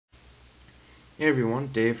Hey everyone,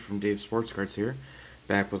 Dave from DavesSportsCards here,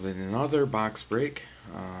 back with another box break.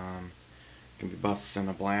 Gonna be busting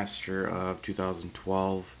a blaster of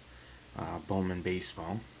 2012 Bowman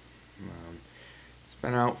baseball. It's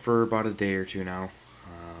been out for about a day or two now.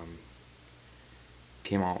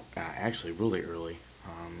 Came out actually really early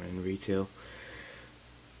in retail.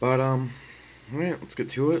 But alright, let's get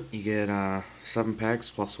to it. You get 7 packs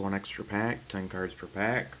plus 1 extra pack, 10 cards per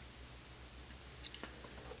pack.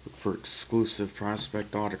 Look for exclusive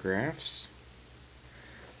prospect autographs.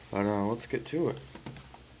 But let's get to it.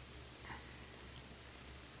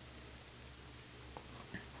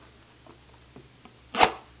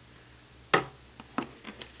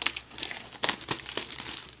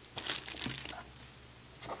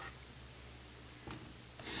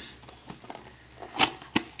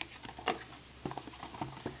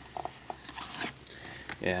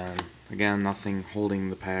 And again, nothing holding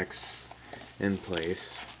the packs in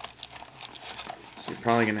place. So you're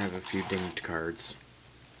probably going to have a few dinged cards.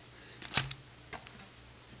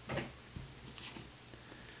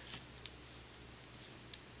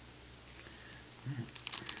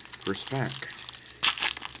 First pack.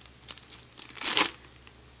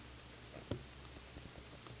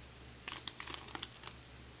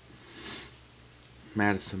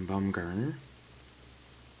 Madison Bumgarner.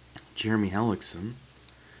 Jeremy Hellickson.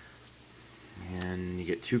 And you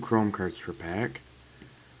get 2 chrome cards per pack.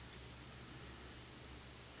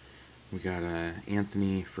 We got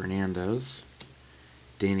Anthony Fernandez,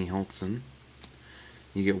 Danny Hultzen.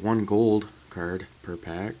 You get 1 gold card per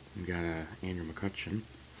pack. We got Andrew McCutcheon.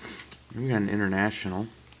 And we got an international,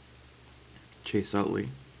 Chase Utley.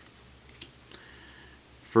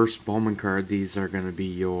 First Bowman card, these are going to be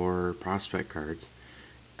your prospect cards.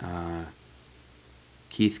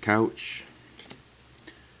 Keith Couch,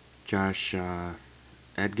 Josh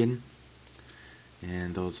Edgin,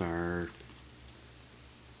 and those are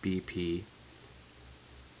BP.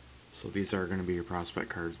 So these are going to be your prospect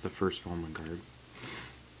cards, the first Bowman card.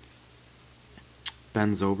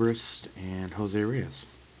 Ben Zobrist and Jose Reyes.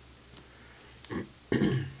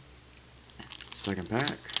 Second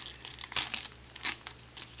pack.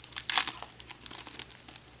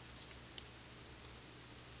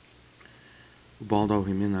 Ubaldo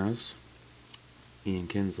Jimenez, Ian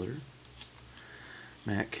Kinsler,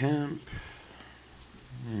 Matt Kemp,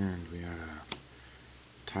 and we got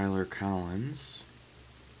Tyler Collins,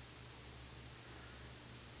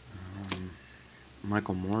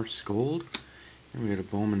 Michael Morse gold, and we got a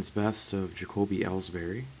Bowman's Best of Jacoby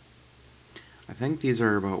Ellsbury. I think these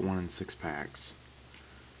are about 1 in 6 packs.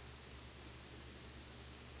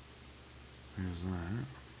 There's that.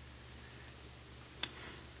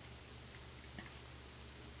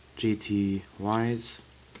 JT Wise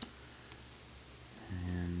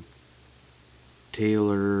and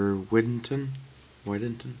Taylor Whittington.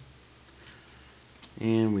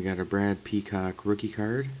 And we got a Brad Peacock rookie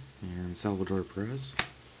card and Salvador Perez.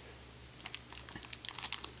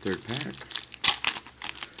 Third pack.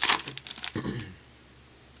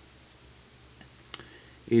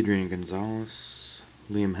 Adrian Gonzalez,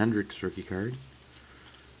 Liam Hendricks rookie card.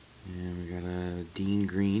 And we got a Dean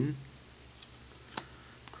Green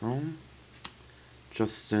chrome.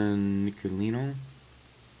 Justin Nicolino, I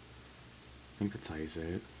think that's how you say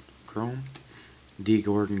it, chrome. D.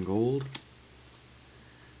 Gordon gold.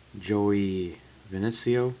 Joey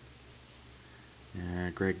Vinicio,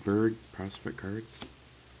 Greg Bird prospect cards.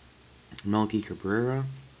 Melky Cabrera,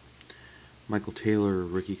 Michael Taylor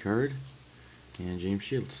rookie card, and James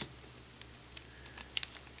Shields.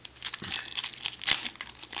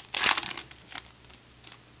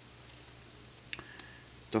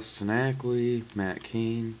 Dustin Ackley, Matt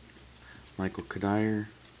Cain, Michael Kadire,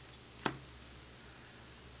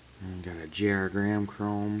 and got a J.R. Graham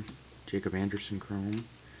chrome, Jacob Anderson chrome,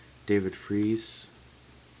 David Freese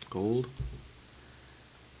gold,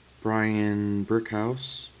 Brian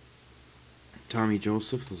Brickhouse, Tommy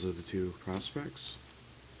Joseph, those are the 2 prospects,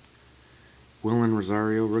 Willen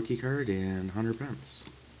Rosario rookie card, and Hunter Pence.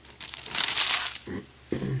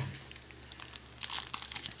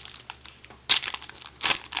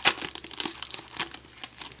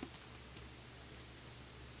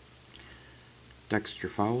 Dexter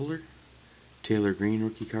Fowler, Taylor Green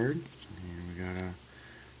rookie card, and we got a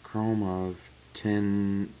chrome of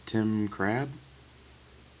Tim Crabe,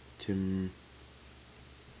 Tim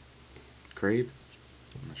Crabe,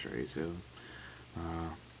 I'm not sure how you say it.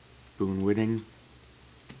 Boone Whitting,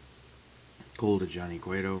 gold of Johnny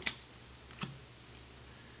Cueto,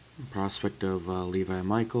 prospect of Levi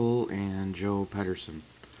Michael and Joe Pedersen,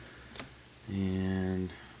 and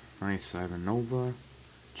nice Ivan Nova,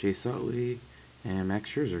 Chase Utley, and Max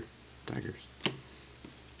Scherzer. Tigers.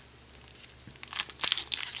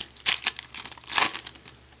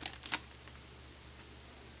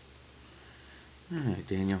 Alright,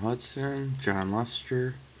 Daniel Hudson, John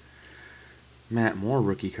Lester, Matt Moore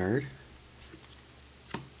rookie card,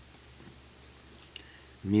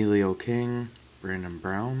 Emilio King, Brandon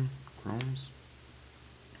Brown, Chromes,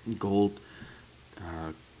 gold,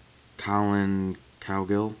 Colin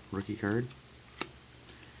Cowgill rookie card,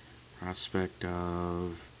 prospect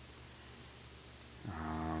of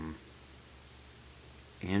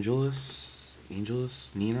Angelus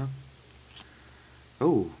Nina.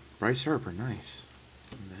 Oh, Bryce Harper, nice.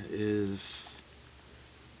 That is,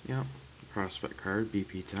 yep, prospect card,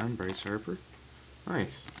 BP10, Bryce Harper.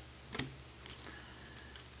 Nice.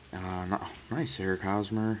 Nice, Eric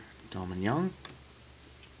Hosmer, Delman Young.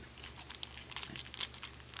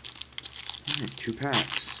 Alright, 2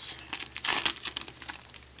 packs.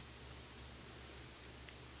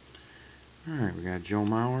 Alright, we got Joe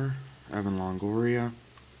Mauer, Evan Longoria,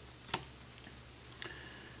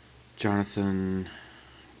 Jonathan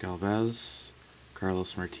Galvez,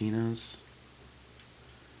 Carlos Martinez,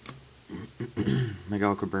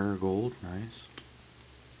 Miguel Cabrera gold, nice.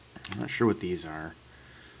 I'm not sure what these are.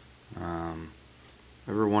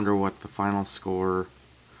 Ever wonder what the final score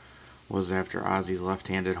was after Ozzy's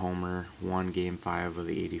left-handed homer won Game 5 of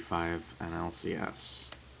the '85 NLCS?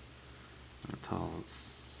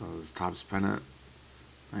 So his Topps pennant.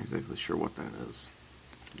 Not exactly sure what that is.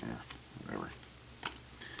 Yeah, whatever.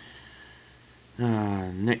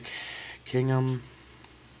 Nick Kingham,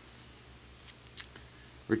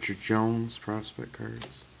 Richard Jones prospect cards,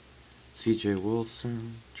 C.J.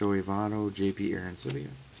 Wilson, Joey Votto, J.P. Arancibia.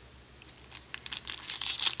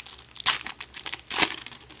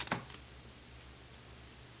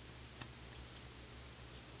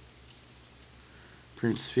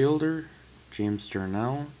 Prince Fielder, James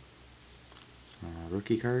Darnell,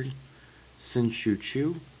 rookie card, Sin-Shu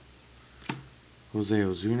Chu, Jose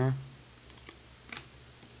Ozuna,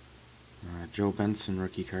 Joe Benson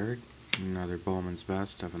rookie card, another Bowman's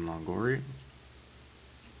Best, Evan Longoria,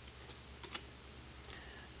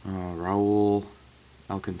 Raul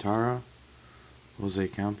Alcantara, Jose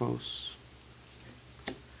Campos,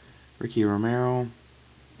 Ricky Romero,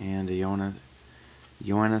 and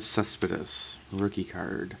Yoenis Cespedes rookie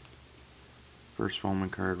card. First Bowman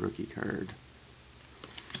card, rookie card.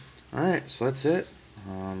 Alright, so that's it.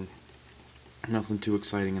 Nothing too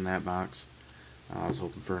exciting in that box. I was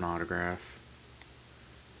hoping for an autograph.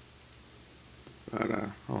 But,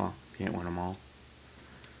 oh well, can't win them all.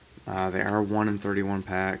 They are 1 in 31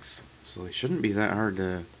 packs, so they shouldn't be that hard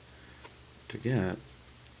to get.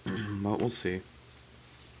 But we'll see.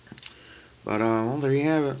 But, well, there you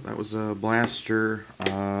have it. That was a blaster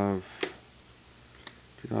of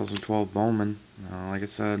 2012 Bowman. Like I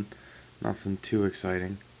said, nothing too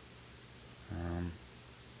exciting.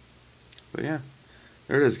 But yeah,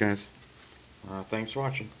 there it is, guys. Thanks for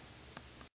watching.